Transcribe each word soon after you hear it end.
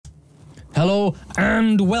Hello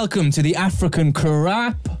and welcome to the African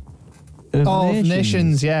Crap of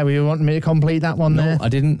Nations. Yeah, we want me to complete that one there? No, I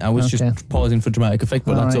didn't. I was just pausing for dramatic effect,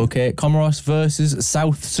 but that's okay. Comoros versus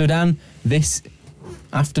South Sudan this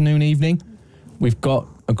afternoon, evening. We've got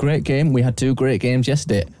a great game. We had 2 great games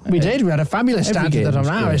yesterday. We did. We had a fabulous start to the round.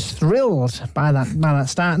 I was thrilled by that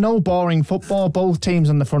start. No boring football. Both teams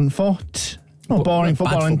on the front foot. Not boring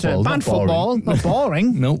football. Bad football. Not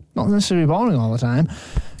boring. No. Not necessarily boring all the time.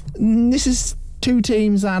 This is 2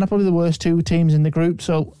 teams that are probably the worst 2 teams in the group,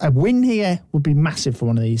 so a win here would be massive for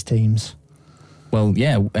one of these teams. Well,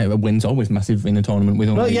 yeah, a win's always massive in a tournament with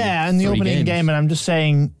only and the opening game, and I'm just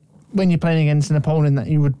saying, when you're playing against an opponent that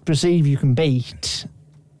you would perceive you can beat,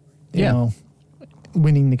 you know,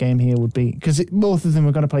 winning the game here would be... Because both of them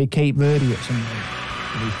are going to play Cape Verde at some point.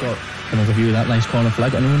 We've got another view of that nice corner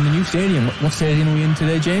flag, and we're in the new stadium. What stadium are we in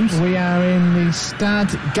today, James? We are in the Sir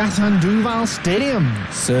Gaetan Duval Stadium.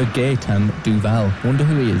 Sir Gaetan Duval. Wonder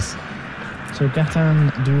who he is. Sir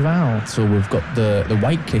Gaetan Duval. So we've got the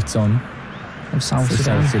white kits on of South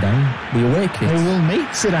Sudan. The away kits. Who will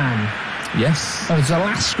meet Sudan. Yes. Oh, it's the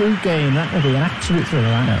last group game. That will be an absolute thriller.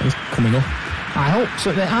 That is coming up. I hope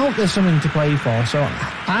so. I hope there's something to play for. So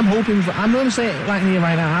I'm hoping for... I'm going to say it right here,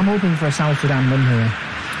 right now. I'm hoping for a South Sudan win here.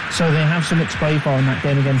 So they have something to play for in that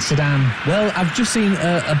game against Sudan. Well, I've just seen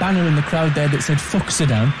a banner in the crowd there that said "fuck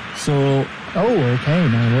Sudan." So, okay,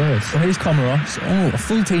 my words. So here's Comoros. A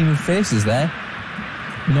full team of faces there.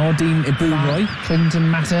 Nordine Ibu-Roy,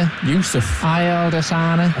 Clinton Matter, Yusuf, Ayel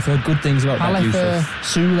Dasana. I've heard good things about that Yusuf.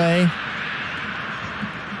 Sule.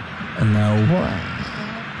 And now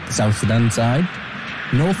the South Sudan side.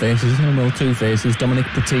 No faces, well, 2 faces. Dominic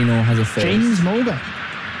Patino has a face. James Mulder.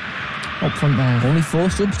 Up front there. Only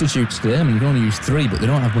 4 substitutes today. I mean, you can only use 3, but they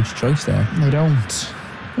don't have much choice there. They don't.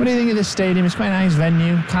 What do you think of this stadium? It's quite a nice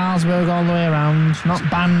venue. Carlsberg all the way around. Not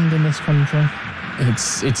banned in this country.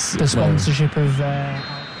 It's the sponsorship of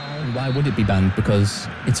alcohol. Why would it be banned? Because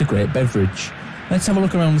it's a great beverage. Let's have a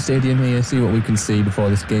look around the stadium here, see what we can see before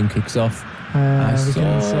this game kicks off. I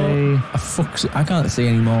can't see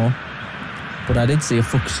any more, but I did see a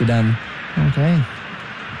fuck Sudan. Okay.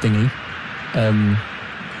 Thingy.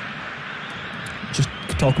 Just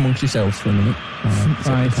talk amongst yourselves for a minute.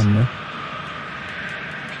 Right. The camera.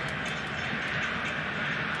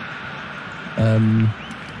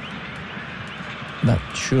 That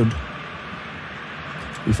should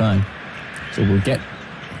be fine. So we'll get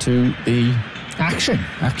to the action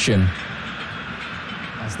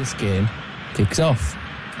as this game kicks off.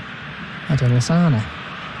 Adelasana,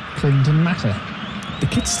 Clinton Matter. The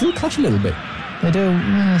kits still clash a little bit. They do,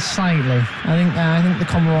 slightly. I think the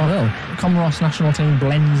Comoros national team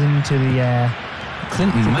blends into the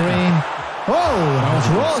Clinton Matter.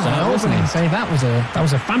 That was an opening save. That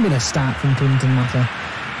was a fabulous start from Clinton Matter.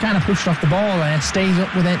 Kind of pushed off the ball there, stays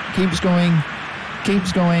up with it, keeps going,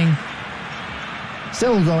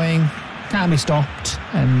 still going, can't be stopped,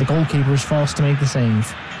 and the goalkeeper is forced to make the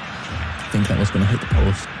save. I think that was going to hit the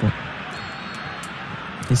post, but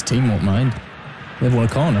his team won't mind. They've won a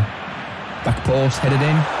corner. Back post, headed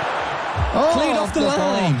in. Cleared off the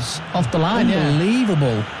line. Off the line,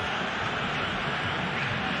 Unbelievable.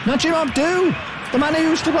 Najim Abdou, the man who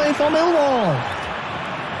used to play for Millwall.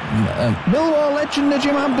 Millwall legend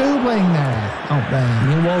Najim Abdou playing there, out there.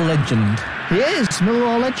 Millwall legend. He is,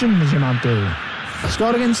 Millwall legend Najim Abdou.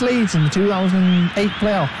 Scored against Leeds in the 2008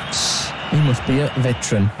 playoffs. He must be a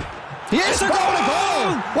veteran. Yes, a goal!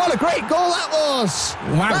 What a great goal that was!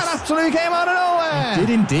 Wow. That absolutely came out of nowhere! It did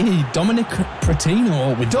indeed. Dominic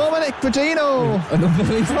Patino. An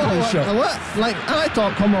unbelievable shot. I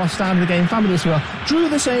thought Comoros started the game fabulous well. Drew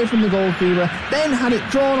the save from the goalkeeper, then had it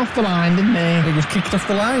drawn off the line, didn't they? It was kicked off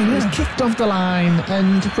the line. It was kicked off the line,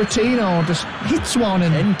 and Patino just hits one.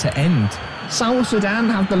 And end to end. South Sudan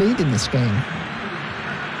have the lead in this game.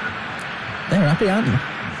 They're happy, aren't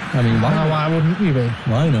they? I mean, why wouldn't you be?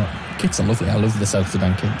 Why not? Kits are lovely. I love the South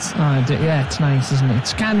Sudan kits. Yeah, it's nice, isn't it?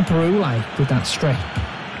 It's kind of Peru-like with that strip.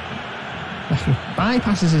 He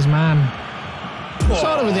bypasses his man.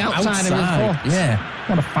 Sort of with the outside of his foot. Yeah.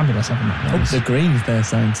 What a fabulous effort that was. Up the greens, their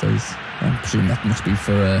sign says. I presume that must be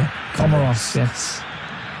for Comoros, yes.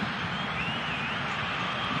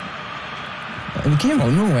 And it came out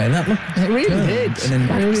of nowhere. That looked it really did. And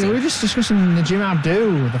then we were just discussing Najim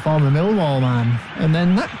Abdou, the former Millwall man, and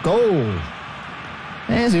then that goal.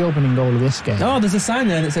 There's the opening goal of this game. Oh, there's a sign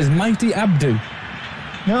there that says Mighty Abdou.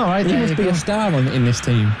 No, right he there. He must be a star in this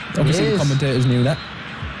team. Obviously, the commentators knew that.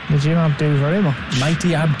 Najim Abdou very much.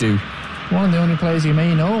 Mighty Abdou. One of the only players you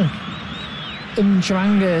may know.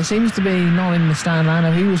 Chimanga seems to be not in the starting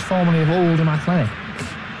lineup. He was formerly of Oldham Athletic.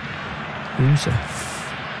 Yusuf.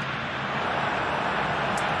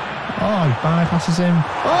 Oh, he bypasses him.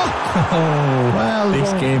 Oh, well.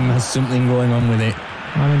 This game has something going on with it.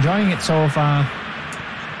 I'm enjoying it so far.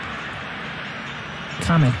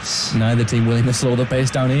 Camis. Neither team willing to slow the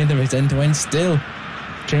pace down either. It's end-to-end still.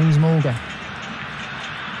 James Mulga.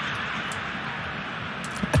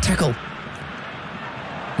 A tackle.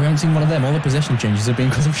 We haven't seen one of them. All the possession changes have been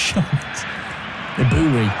because of shots.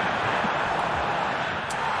 Iburi.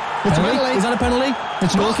 It's a penalty. Is that a penalty?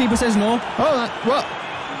 It's the goalkeeper says no. Oh, what?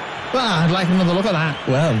 Well, I'd like another look at that.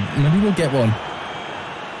 Well, maybe we'll get one.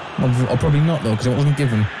 Or probably not, though, because it wasn't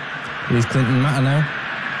given. It is Clinton Matter now.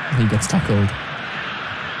 He gets tackled.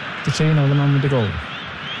 Ticino, the man with the goal.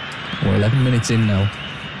 We're 11 minutes in now.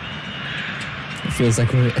 It feels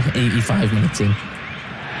like we're 85 minutes in.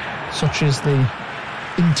 Such is the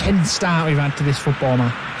intense start we've had to this football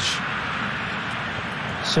match.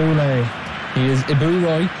 Soule. He is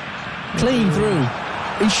Iburi. Clean through.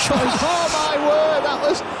 He shot. Oh my word,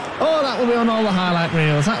 that will be on all the highlight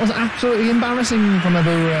reels. That was absolutely embarrassing from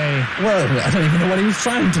Iburi. Well, I don't even know what he was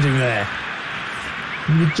trying to do there.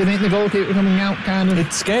 Do you think the goalkeeper coming out kind of...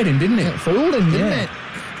 It scared him, didn't it? It fooled him, didn't it?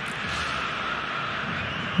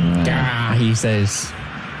 Gah, he says.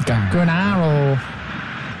 Gah.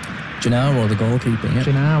 Gennaro, the goalkeeper, yeah.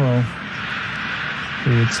 Gennaro, he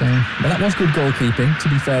would say. But that was good goalkeeping, to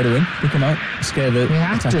be fair to him. To come out, scare the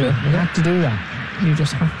attacker. You had to do that. You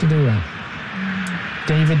just have to do that.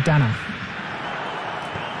 David Dana.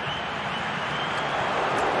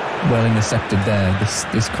 Well intercepted there.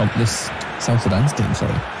 This South Sudan's team,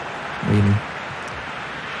 really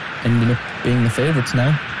ending up being the favourites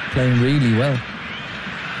now, playing really well.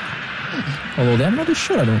 Although they haven't had a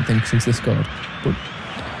shot, I don't think, since they scored. But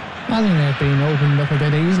I think they've been opened up a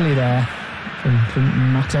bit easily there from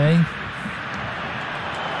Clinton Mate.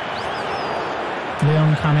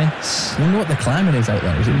 Leon Camitz. I wonder what the climate is out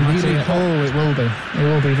there. Is it really hot? Oh, it will be. It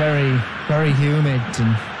will be very, very humid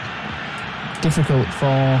and difficult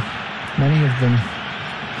for many of them.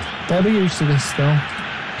 They'll be used to this though.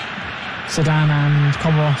 Sudan and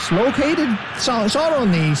Comoros, located sort of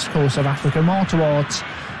on the east coast of Africa, more towards...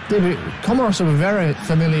 Comoros are very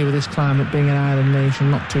familiar with this climate, being an island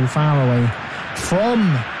nation not too far away from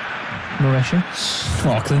Mauritius.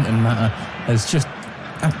 Oh, Clinton Matter has just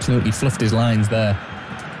absolutely fluffed his lines there.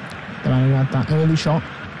 The man who had that early shot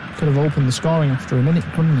could have opened the scoring after a minute,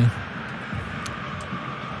 couldn't he?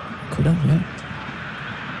 Could have, yeah.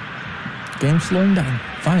 Game slowing down.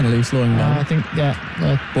 Finally slowing down. I think, yeah.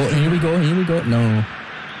 But here we go. No.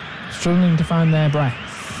 Struggling to find their breath.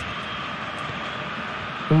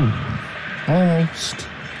 Ooh. Almost.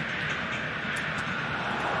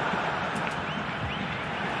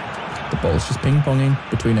 The ball's just ping-ponging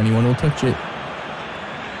between anyone who'll touch it.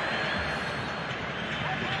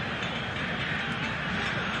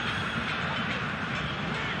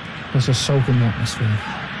 There's a soaking atmosphere.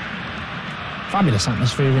 Fabulous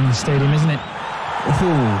atmosphere in the stadium, isn't it?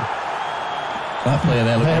 Ooh. That player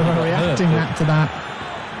there they were reacting to that.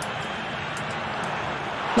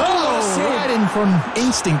 Right in front.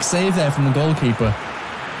 Instinct save there from the goalkeeper.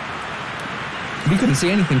 We couldn't see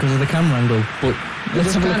anything because of the camera angle, but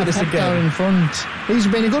let's have a look at this again. In front. He's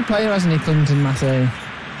been a good player, hasn't he, Clinton Mate?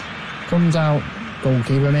 Comes out,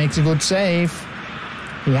 goalkeeper makes a good save.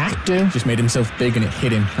 He had to. Just made himself big and it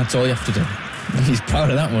hit him. That's all you have to do. He's proud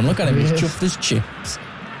of that one. Look at him. He's chuffed as chips.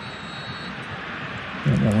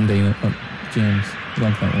 That one, Dean. James. You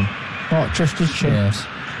like that one? What, chuffed as chips? Yes.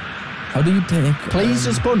 How do you take... Pleased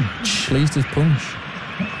as punch. Pleased as punch.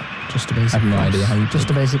 Just a basic I have no idea how you... Just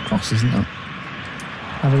a basic cross, isn't it?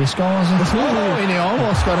 Have he scores? Oh, and he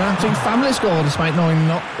almost got an absolute family score despite knowing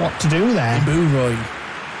not what to do there. Iburi.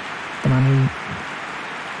 The man who...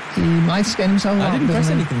 He might get himself out. I didn't press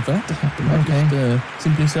anything for that to happen. I just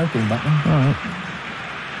simply circled that one. Alright.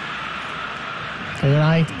 Here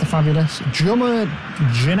I, the fabulous Juma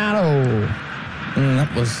Gennaro.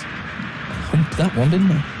 That was... Humped that one,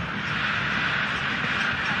 didn't it?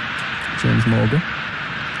 James Morgan.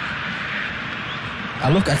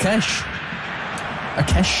 Look, Akesh.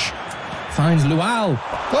 Akesh finds Lual.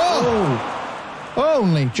 Oh!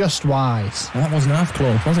 Only just wise. Well, that wasn't half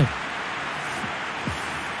close, was it?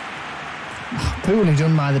 Poorly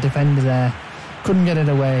done by the defender there. Couldn't get it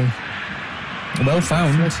away. Well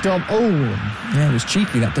found. Yeah, it was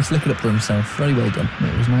cheeky that to flick it up for himself. Very well done.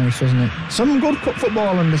 It was nice, wasn't it? Some good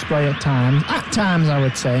football on display at times. At times, I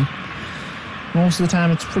would say. Most of the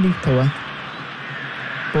time, it's pretty poor.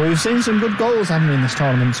 But we've seen some good goals, haven't we, in this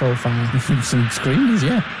tournament so far? Some screens,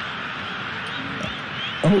 yeah.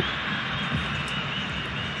 Oh,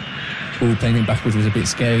 playing it backwards was a bit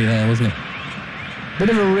scary there, wasn't it? Bit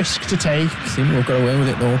of a risk to take. Seem to have got away with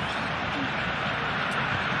it though.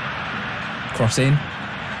 Cross in.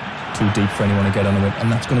 Too deep for anyone to get on it.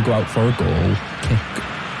 And that's going to go out for a goal kick.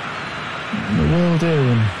 It will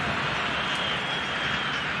do.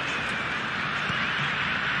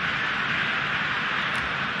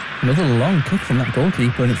 Another long kick from that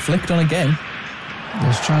goalkeeper, and it flicked on again.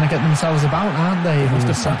 They're just trying to get themselves about, aren't they? Must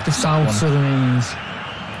have practiced South Sudanese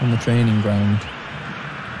on the training ground.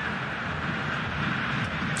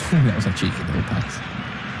 That was a cheeky little pass.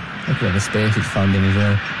 Look at the space it's found in as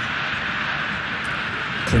well.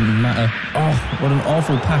 Couldn't matter. Oh, what an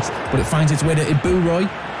awful pass. But it finds its way to Ibu-Roy.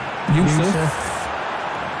 Yusuf.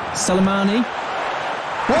 Salamani.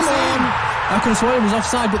 One on! I could have sworn it was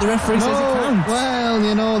offside, but the referee says it counts. Well,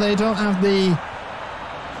 you know, they don't have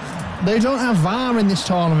VAR in this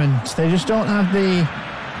tournament. They just don't have the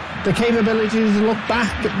capability to look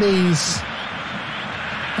back at these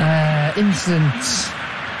incidents.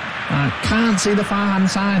 I can't see the far hand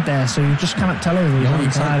side there, so you just cannot tell whether he's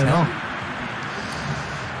onside or not.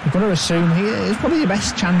 You've got to assume it's probably your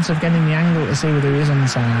best chance of getting the angle to see whether he is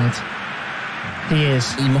onside. He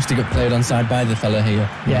is. He must have got played onside by the fella here.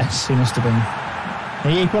 Yes, he must have been.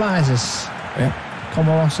 He equalises. Yeah.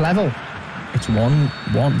 Comoros level. It's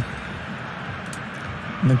 1-1.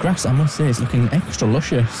 And the grass, I must say, is looking extra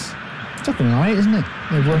luscious. It's looking alright, isn't it?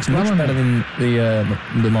 It works much better than the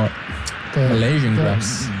Malaysian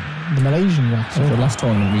grass. The Malaysian grass. The last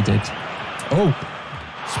tournament we did. Oh!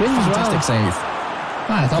 Spins fantastic save.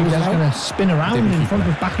 I thought he was just going to spin around in front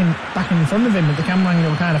of back in front of him, but the camera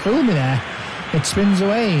angle kind of fooled me there. It spins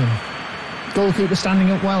away. Goalkeeper standing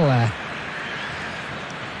up well there.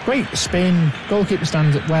 Great spin. Goalkeeper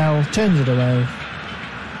stands up well, turns it away.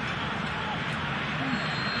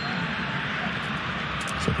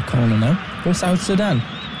 So the corner now. Go South Sudan.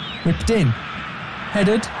 Whipped in.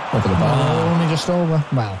 Headed. Over the bar. Only just over.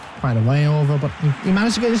 Well, quite a way over, but he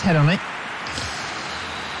managed to get his head on it.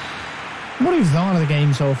 What have you thought of the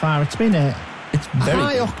game so far? It's been a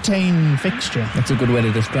high-octane fixture. That's a good way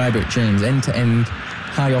to describe it, James. End-to-end,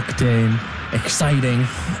 high-octane, exciting.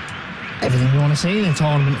 Everything you want to see in a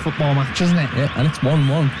tournament football match, isn't it? Yeah, and it's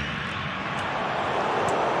 1-1.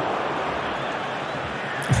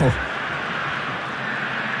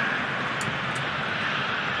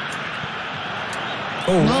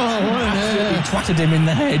 Oh. Absolutely twatted him in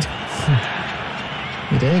the head.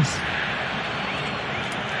 He did.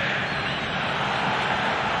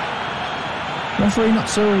 Referee not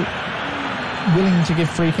so willing to give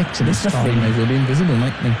free kicks in this referee may as well be invisible,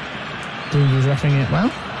 mightn't he? Doing his refereeing it well.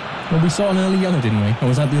 Well, we saw an early yellow, didn't we? Or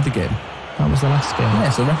was that the other game? That was the last game. Yeah,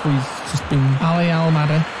 so the referee's just been... Ali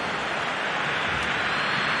Al-Madi.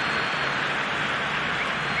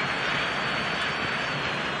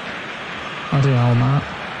 Adi Al-Mat.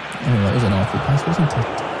 Oh, that was an awful pass, wasn't it?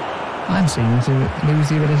 I'm seeming to lose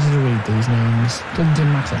the ability to read these names.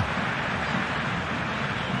 Doesn't matter.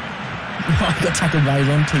 I got tackled by his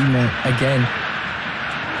own teammate again.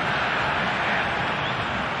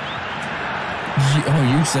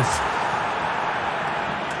 Yusuf.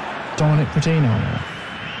 Dominic Pratino.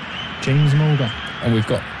 James Mulder. And we've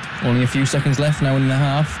got only a few seconds left now in the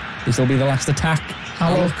half. This will be the last attack.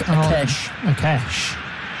 Akesh.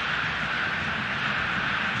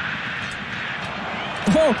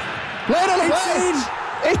 Oh,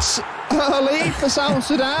 it's a lead for South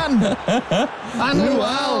Sudan. And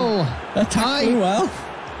Lual.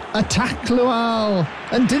 Attack Lual.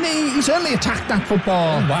 And didn't he certainly attacked that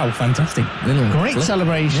football. Oh, wow, fantastic. Great flip.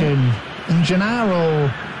 Celebration. Yeah. And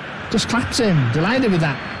Gennaro just claps him. Delighted with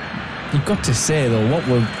that. You've got to say, though, what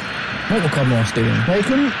were Comoros doing? They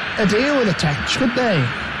couldn't deal with a touch, could they?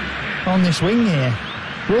 On this wing here.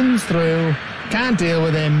 Runs through. Can't deal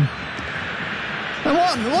with him. And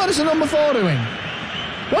what is the number 4 doing?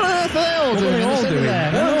 What on earth are they all doing?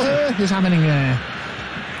 What on earth is happening there?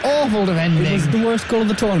 Awful defending. It was the worst goal of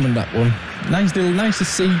the tournament, that one. Nice to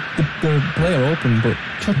see the player open, but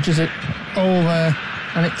touches it over,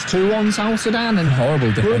 and it's 2-1 South Sudan. And horrible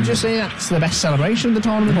defending. Would you say that's the best celebration of the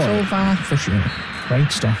tournament so far? For sure.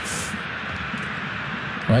 Great stuff.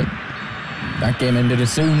 Right. That game ended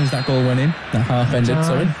as soon as that goal went in. That half ended,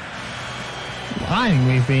 sorry. I think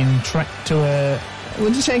we've been trekked to a...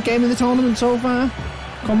 Would you say game of the tournament so far?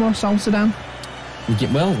 Comoros, South Sudan?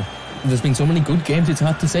 Well, there's been so many good games, it's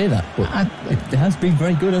hard to say that. But it has been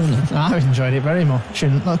very good, hasn't it? I've enjoyed it very much.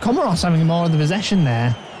 And Comoros having more of the possession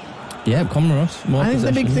there. Yeah, Comoros, more possession. I think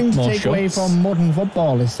the big thing to take away from modern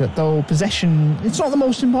football is that, though, possession... It's not the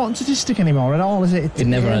most important statistic anymore at all, is it? It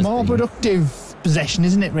never has more been. Productive possession,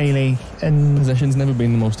 isn't it, really? And possession's never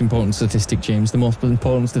been the most important statistic, James. The most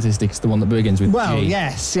important statistic's the one that begins with G.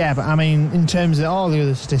 Yes, yeah, but I mean, in terms of all the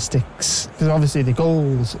other statistics, because obviously the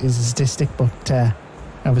goals is a statistic, but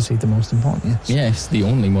Obviously the most important, yes. Yes, the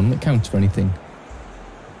only one that counts for anything.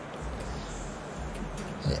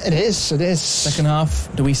 It is. Second half,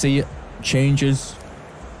 do we see changes?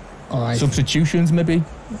 Oh, Substitutions maybe?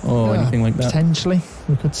 Or anything like that? Potentially,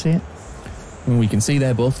 we could see it. Well, we can see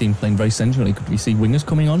there both teams playing very centrally. Could we see wingers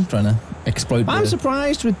coming on, trying to exploit I'm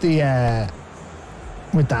surprised with the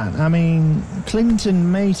with that. I mean,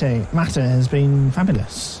 Clinton Mata has been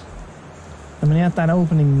fabulous. I mean, he had that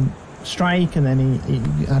opening strike and then he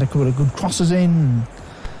had a couple of good crosses in.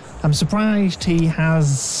 I'm surprised he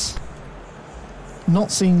has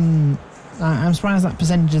not seen... I'm surprised that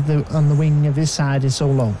percentage on the wing of his side is so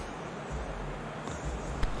low.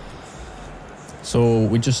 So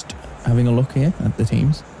we're just having a look here at the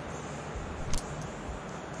teams.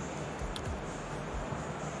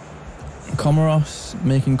 Comoros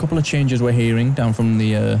making a couple of changes we're hearing down from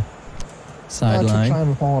the sideline. Our touchline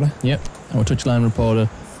reporter. Yep, our touchline reporter,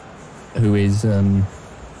 who is... I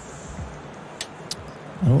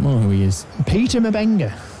don't know who he is. Peter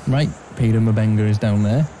Mabenga. Right, Peter Mabenga is down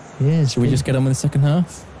there. Yes. Should we just get on with the second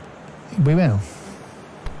half? We will.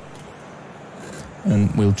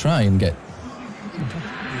 And we'll try and get...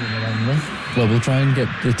 Well, we'll try and get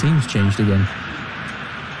the teams changed again.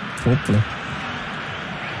 Hopefully.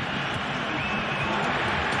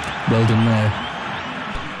 Well done there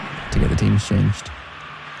to get the teams changed.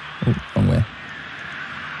 Oh, wrong way.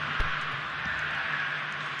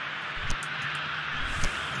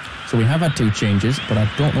 So we have had 2 changes, but I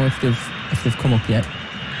don't know if they've come up yet.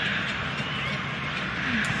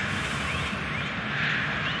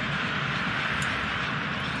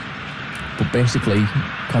 But basically,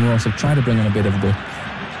 Comoros have tried to bring on a bit of width,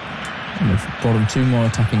 and they've brought in 2 more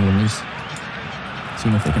attacking wingers,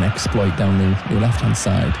 seeing if they can exploit down the left-hand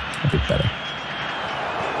side a bit better.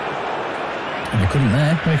 And they couldn't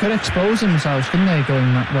there. They could expose themselves, couldn't they,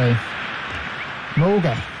 going that way?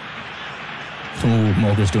 Moga. Oh,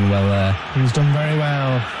 Morgan's done well there. He's done very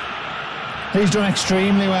well. He's done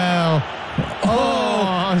extremely well. Oh,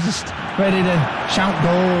 I was just ready to shout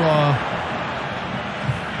goal or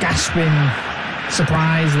gasping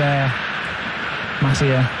surprise there.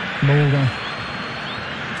 Masia, Moga,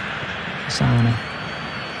 Sana,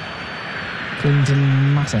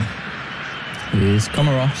 Clinton Mata. Here's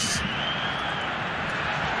Comoros.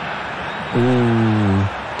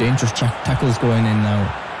 Ooh, dangerous tackles going in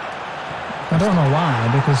now. I don't know why,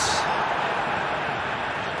 because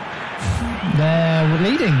they're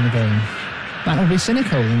leading the game. That would be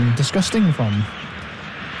cynical and disgusting from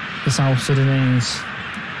the South Sudanese.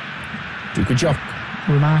 Do a good job.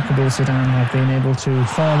 Remarkable Sudan have been able to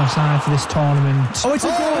form a side for this tournament. Oh, it's a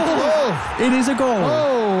goal! It is a goal!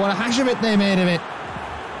 Oh, what a hash of it they made of it.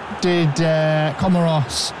 Did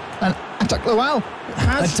Comoros. And Ataklawal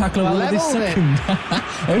has Ataklawal this second.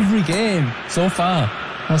 Every game so far.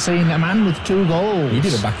 I've seen a man with 2 goals. He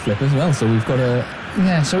did a backflip as well, so we've got a...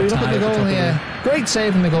 Yeah, so we look at the goal here. Great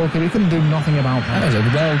save from the goalkeeper. He couldn't do nothing about that. That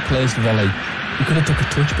was a well-placed volley. He could have took a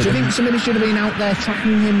touch, but... Do you think somebody should have been out there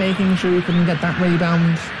tracking him, making sure he couldn't get that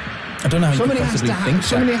rebound? I don't know how you could possibly think that.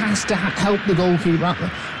 Somebody has to help the goalkeeper out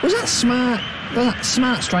there. Was that smart? Was that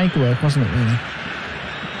smart striker work, wasn't it, really?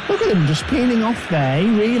 Look at him just peeling off there. He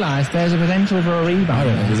realised there's a potential for a rebound. I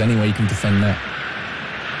don't think there's any way you can defend that.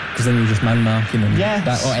 Because then you're just man-marking and it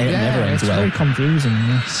never ends well. It's very confusing,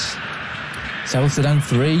 yes. South Sudan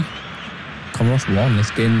 3, Comoros 1.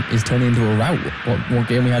 This game is turning into a rout. What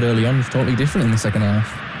game we had early on was totally different in the second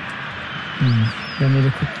half. They need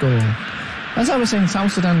a quick goal. As I was saying,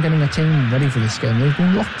 South Sudan getting a team ready for this game. They've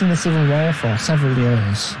been locked in the civil war for several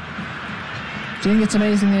years. Do you think it's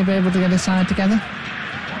amazing they'll be able to get a side together?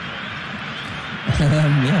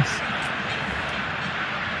 Yes.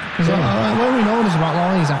 What we notice about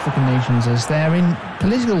all these African nations is they're in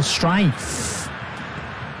political strife.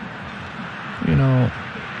 You know,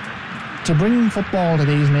 to bring football to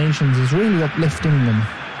these nations is really uplifting them.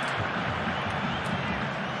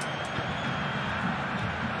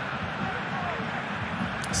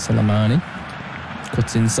 Salamani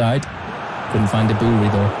cuts inside. Couldn't find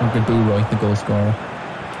Aburi though. Aburi, the goal scorer.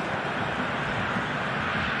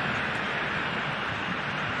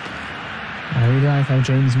 I really like how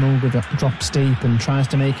James Moga drops deep and tries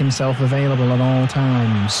to make himself available at all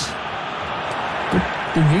times.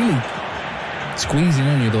 They're really squeezing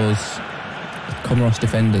on you, those Comoros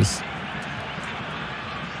defenders.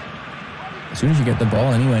 As soon as you get the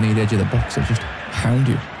ball anywhere near the edge of the box, they just hound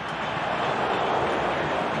you.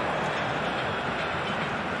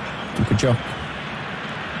 Do a good job.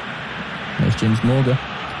 There's James Moga.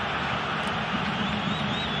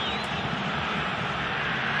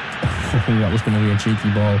 That was going to be a cheeky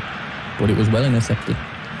ball, but it was well intercepted.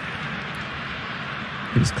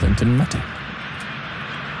 Here's Clinton Mata.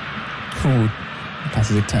 Oh,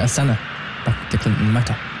 passes it to Asana. Back to Clinton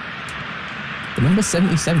Mata. The number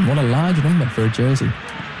 77, what a large number for a jersey.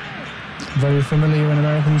 Very familiar in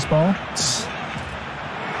American sports.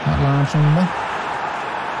 That large number.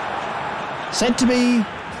 Said to be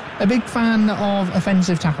a big fan of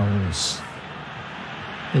offensive tackles.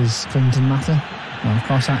 Is Clinton Mata? Well, of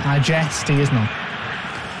course, I jest, he is not.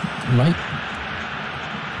 Right.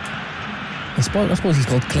 I suppose he's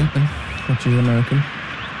called Clinton, which is American,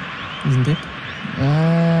 isn't it?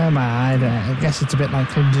 I guess it's a bit like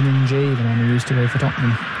Clinton and G, the man who used to play for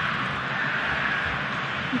Tottenham.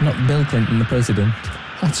 Not Bill Clinton, the president.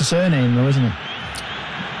 That's a surname, though, isn't it?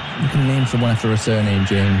 You can name someone after a surname,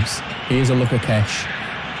 James. Here's a look at Kesh.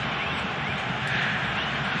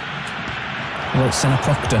 Well, Senna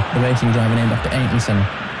Proctor, the racing driver named after Ayrton Senna.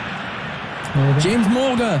 James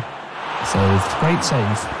Morgan. Saved. Great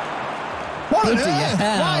save. What on earth?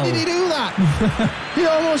 Why did he do that? He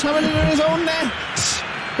almost had it in his own net.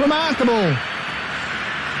 Remarkable.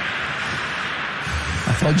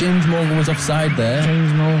 I thought James Morgan was offside there.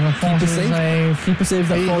 James Morgan, keeper save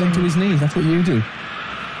that falling to his knees. That's what you do.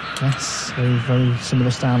 Yes, very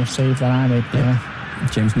similar style of save that I made there. Yeah.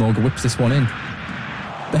 James Morgan whips this one in.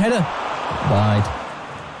 The header. Wide.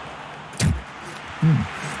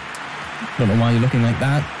 Don't know why you're looking like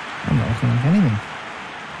that. I'm not looking like anything.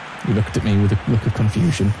 You looked at me with a look of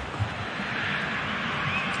confusion.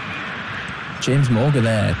 James Morgan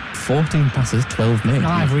there, 14 passes, 12 made.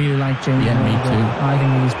 I really like James Morgan. Me too. I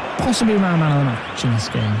think he's possibly my man of the match in this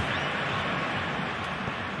game.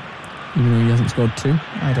 Even though he hasn't scored 2?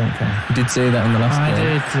 I don't care. You did say that in the last game. I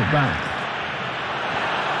did, but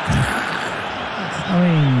I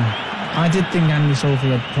mean, I did think Andy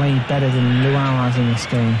Sophie had played better than Luau has in this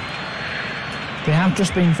game. They have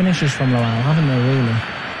just been finishes from Luau, haven't they, really?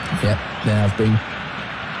 Yeah, they have been.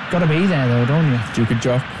 Got to be there, though, don't you? Duke of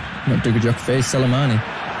Jock. Not Duke of Jock face, Salamani.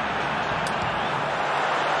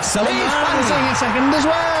 He's fancying a second as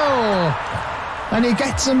well! And he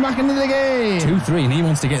gets them back into the game. 2-3, and he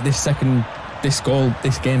wants to get this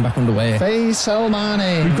game back underway. Face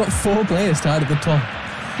Salmani. We've got 4 players tied at the top.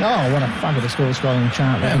 Oh, what a fabulous goal scoring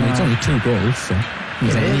chart. Yeah, I mean, it's only 2 goals, so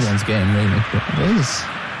it's anyone's game, really. But it is.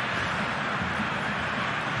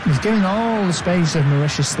 He's giving all the space of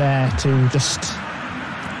Mauritius there to just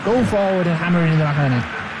go forward and hammer it in the back of the net.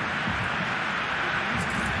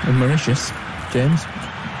 With Mauritius, James?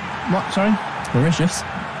 What, sorry? Mauritius.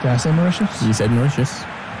 Did I say Mauritius? You said Mauritius.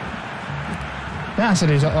 Yeah, I said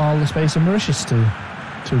he's got all the space of Mauritius to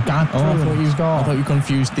guard through what he's got. I thought you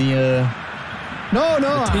confused the... No,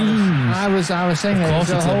 the teams. I was saying that it's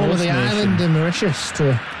the whole of the island in Mauritius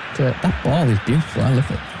to... That ball is beautiful, I love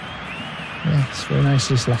it. Yes, very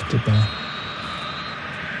nicely selected there.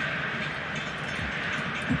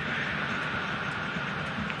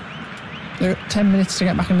 They've got 10 minutes to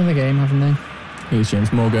get back into the game, haven't they? Here's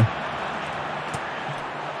James Morgan.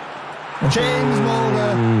 James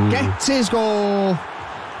Morgan gets his goal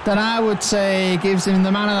that I would say gives him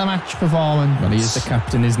the man of the match performance. Well, he is the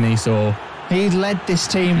captain, isn't he? So he's led this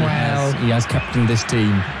team well. He has captained this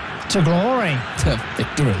team to glory. To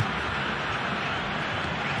victory.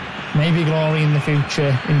 Maybe glory in the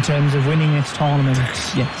future in terms of winning this tournament.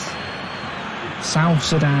 Yes. South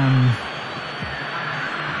Sudan.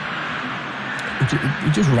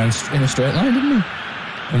 He just ran in a straight line, didn't he?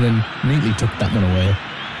 And then neatly took that one away.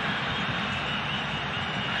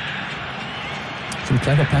 Some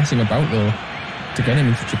clever passing about, though, to get him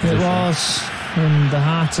in such a position. It was, and the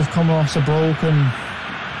hearts of Comoros are broken.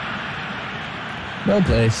 Well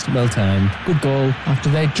placed, well timed, good goal. After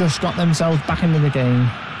they just got themselves back into the game.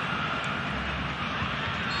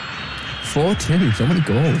 4-2, so many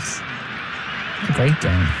goals. A great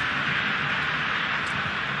game.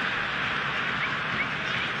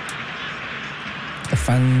 The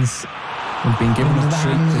fans have been given a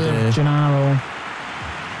treat today.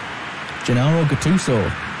 Gennaro Gattuso.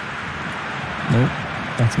 No,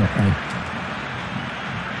 that's not right.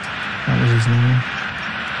 That was his name.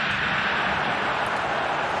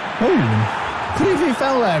 Oh, could have he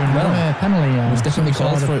fell there and won a penalty. It was definitely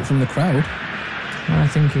called for it from the crowd. I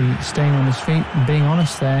think he staying on his feet and being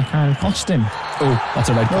honest there kind of cost him. Oh, that's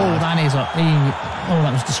a red card. Oh, that is that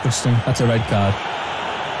was disgusting. That's a red card.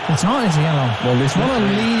 It's not, it's a yellow. Well, this what a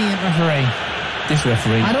lenient referee. This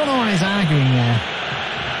referee. I don't know why he's arguing there.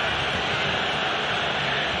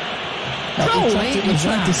 How late was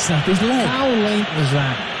that? To snap his leg. How late was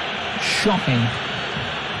that? Shocking.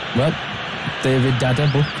 Well, David Dada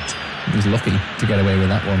booked. He was lucky to get away with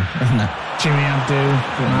that one, wasn't that? Jimmy Abdu,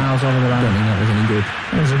 miles over the line. I don't think that was any good.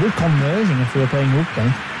 It was a good conversion if we were playing rugby.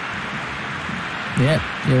 Yeah,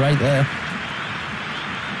 you're right there.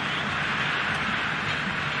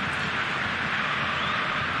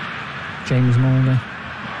 James Mulder.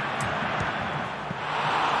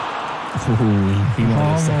 Ooh, he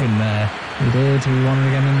wanted a second there. He did. He wanted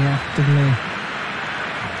again in the act, didn't he?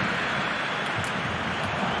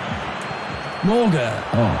 Morgan.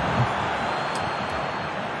 Oh.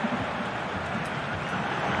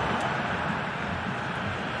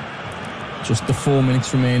 Just the 4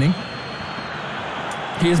 minutes remaining.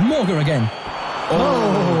 Here's Morgan again.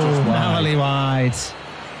 Oh, narrowly wide.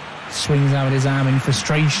 Swings out his arm in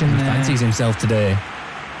frustration He there. fancies himself today.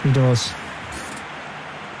 He does.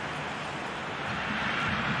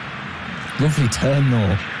 Lovely turn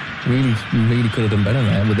though. Really could have done better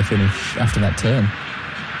there with the finish after that turn.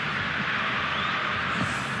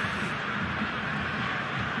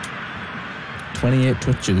 "28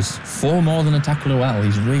 touches, 4 more than a tackle well.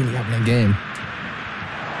 He's really having a game."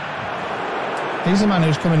 He's the man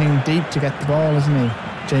who's coming in deep to get the ball, isn't he?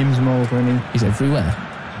 James Mulder, He's everywhere.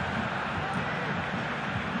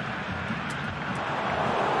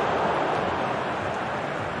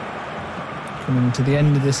 coming to the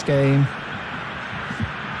end of this game.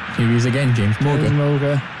 Here he is again, James Morgan. James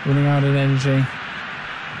Mulder running out of energy.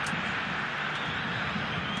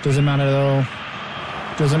 Doesn't matter though.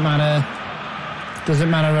 Doesn't matter.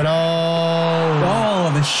 Doesn't matter at all.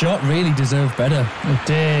 Oh, the shot really deserved better. It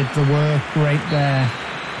did. The work right there.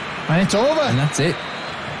 And it's over. And that's it.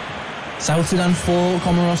 South Sudan 4,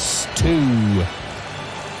 Comoros 2.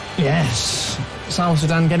 Yes. South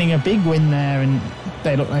Sudan getting a big win there, and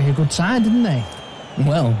they look like a good side, didn't they?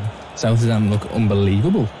 Well, South Sudan look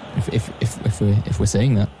unbelievable, if we're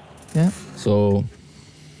saying that. Yeah. So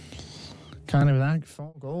Can't argue with that.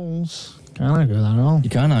 4 goals. Can't argue with that at all. you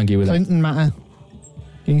can't argue with that. Clinton Matter.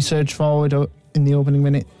 He surged forward in the opening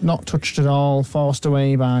minute. Not touched at all. Forced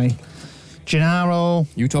away by Gennaro.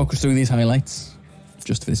 You talk us through these highlights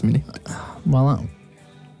just for this minute. Well,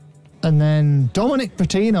 and then Dominic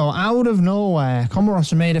Patino out of nowhere.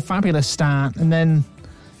 Comoros have made a fabulous start, and then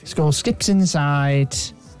this goal skips inside.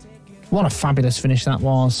 What a fabulous finish that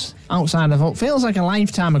was. Outside of it. Feels like a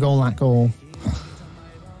lifetime ago, that goal.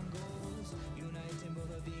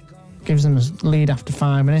 Gives them a lead after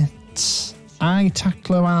 5 minutes.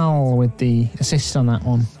 Aitacloal with the assist on that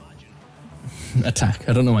one. Attack.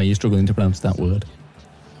 I don't know why you're struggling to pronounce that word.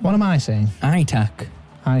 What am I saying? Attack.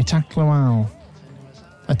 Aitacloal.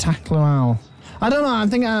 Aitacloal. I don't know. I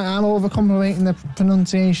think I'm overcomplicating the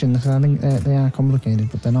pronunciation because I think they are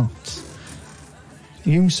complicated, but they're not.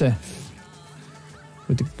 Yusuf.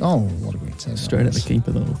 With the, oh, what a great save. Straight at the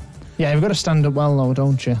keeper, though. Yeah, you've got to stand up well, though,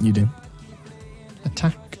 don't you? You do.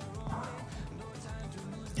 Attack.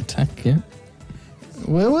 Attack, yeah.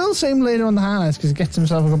 We'll see him later on the highlights because he gets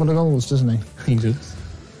himself a couple of goals, doesn't he? He does.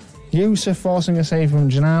 Yusuf forcing a save from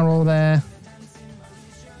Gennaro there.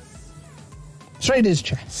 Straight his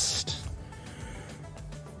chest.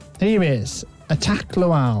 Here he is. Attack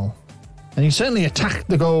Loal. And he certainly attacked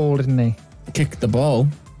the goal, didn't he? Kicked the ball.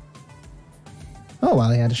 Oh, well,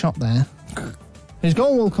 he had a shot there. His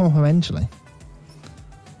goal will come up eventually.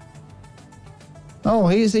 Oh,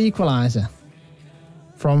 here's the equaliser.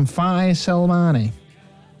 From Faiz Selmani.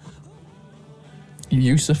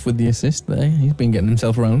 Yusuf with the assist there. He's been getting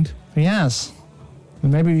himself around. He has.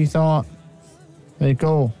 And maybe we thought, there you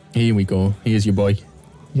go. Here we go. Here's your boy.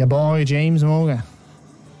 Your boy, James Morgan.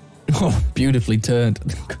 Oh, beautifully turned.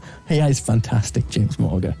 He is fantastic, James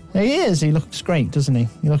Morgan. He is. He looks great, doesn't he?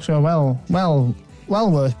 He looks well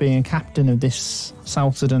worth being captain of this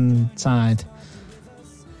South Sudan side.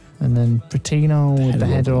 And then Patino with the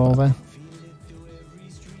header over.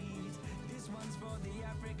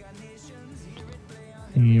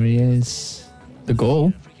 Here he is. The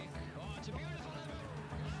goal.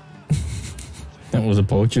 That was a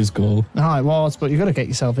poacher's goal. Oh, it was, but you've got to get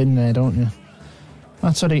yourself in there, don't you?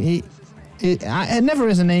 That's what it never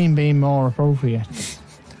is a name being more appropriate.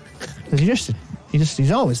 Because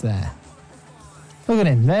he's always there. Look at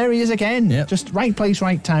him. There he is again. Yep. Just right place,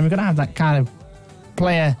 right time. You've got to have that kind of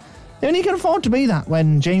player. And you can afford to be that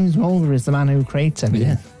when James Mulder is the man who creates everything.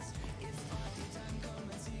 Yeah.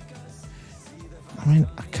 I mean,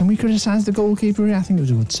 can we criticise the goalkeeper here? I think it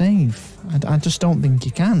was a good save. I just don't think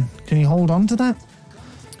you can. Can you hold on to that?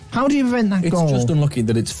 How do you prevent that goal? It's just unlucky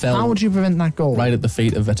that it's fell. How would you prevent that goal? Right at the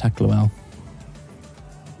feet of Aitacloal.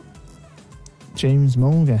 James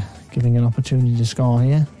Mulder giving an opportunity to score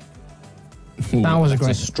here. Ooh, That was a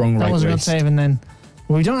great, strong right that was a good wrist. save, and then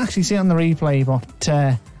we don't actually see it on the replay, but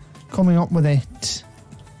coming up with it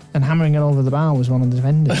and hammering it over the bar was one of the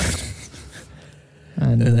defenders.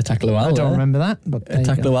 And Aitacloal. I don't remember that, but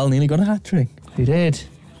Aitacloal nearly got a hat trick. he did.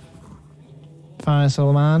 Fire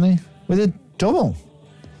Soleimani with a double.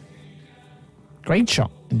 Great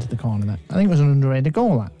shot into the corner there. I think it was an underrated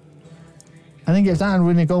goal, that. I think if that had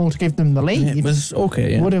been a goal to give them the lead, it was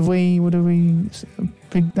okay, yeah. Would have we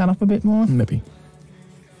picked that up a bit more? Maybe.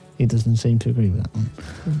 He doesn't seem to agree with that one.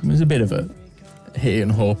 It was a bit of a hate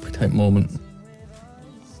and hope type moment.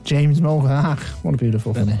 James Mulcahy, what a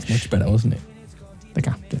beautiful finish. Much better, wasn't it? The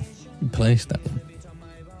captain. He placed that one.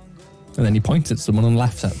 And then he points at someone and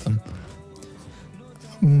laughs at them.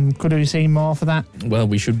 Could have seen more for that? Well,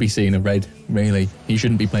 we should be seeing a red, really. He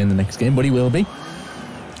shouldn't be playing the next game, but he will be.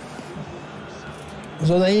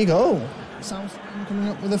 So there you go. South Sudan coming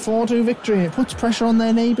up with a 4-2 victory. It puts pressure on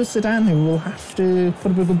their neighbour Sudan, who will have to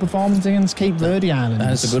put up a good performance against Cape Verde Islands.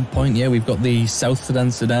 That's a good point, yeah. We've got the South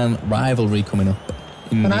Sudan rivalry coming up.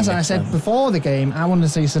 And as I said before the game, I want to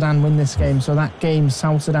see Sudan win this game, so that game,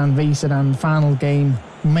 South Sudan v Sudan, final game,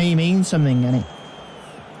 may mean something, and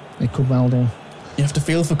it could well do. You have to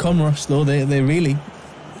feel for Comoros, though. They really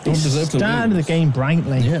don't deserve to lose. Started the game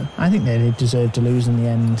brightly. Yeah. I think they did deserve to lose in the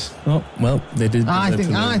end. Oh, well, they did I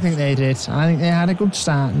think they did. I think they had a good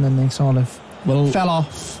start, and then they sort of fell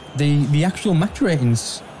off. The actual match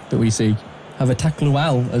ratings that we see have Attack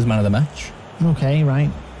Lual as man of the match. Okay,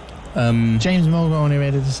 right. James Mulcahy only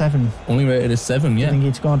rated a 7. Only rated a 7, yeah. I think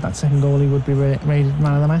he'd scored that second goal, he would be rated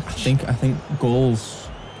man of the match. I think goals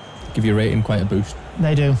give your rating quite a boost.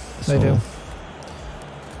 They do. They do.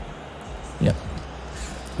 Yeah.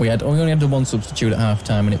 We only had the one substitute at half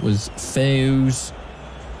time, and it was Feuz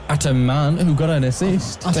Ataman who got an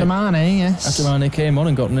assist. Atamane, yes. Atamane came on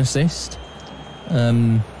and got an assist.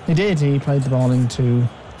 He did. He played the ball into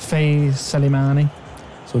Feuz Soleimani.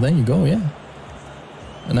 So there you go, yeah.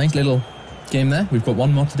 A nice little game there. We've got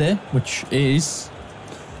one more today, which is...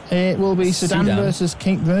 It will be Sudan versus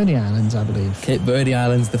Cape Verde Islands, I believe. Cape Verde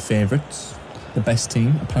Islands, the favourites. The best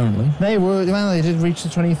team, apparently. They did reach the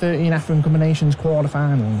 2013 African Cup of Nations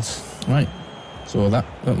quarterfinals. Right. So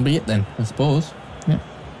that'll be it then, I suppose. Yeah.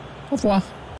 Au revoir.